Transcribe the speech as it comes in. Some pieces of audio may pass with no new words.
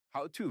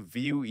How to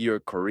view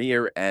your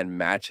career and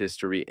match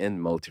history in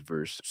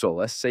Multiverse. So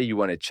let's say you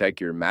want to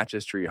check your match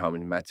history, how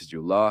many matches you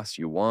lost,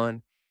 you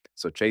won.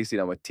 So Tracy,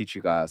 I'm gonna teach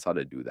you guys how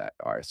to do that.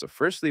 All right. So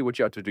firstly, what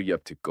you have to do, you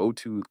have to go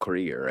to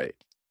career, right?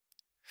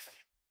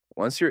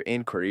 Once you're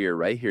in career,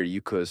 right here,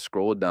 you could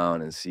scroll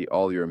down and see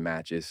all your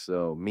matches.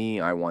 So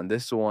me, I won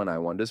this one, I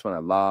won this one, I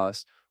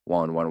lost,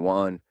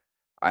 won.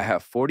 I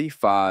have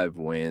 45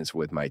 wins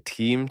with my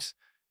teams,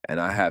 and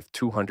I have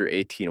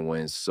 218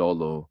 wins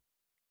solo.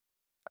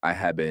 I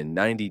have a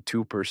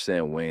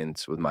 92%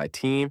 wins with my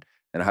team,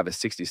 and I have a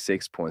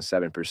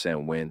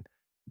 66.7% win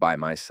by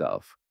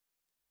myself.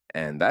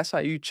 And that's how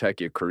you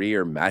check your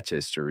career match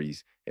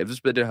histories. If this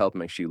video helped,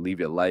 make sure you leave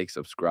a like,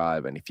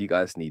 subscribe, and if you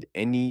guys need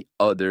any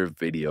other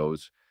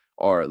videos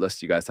or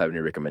unless you guys have any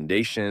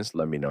recommendations,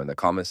 let me know in the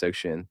comment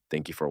section.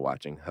 Thank you for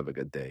watching. Have a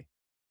good day.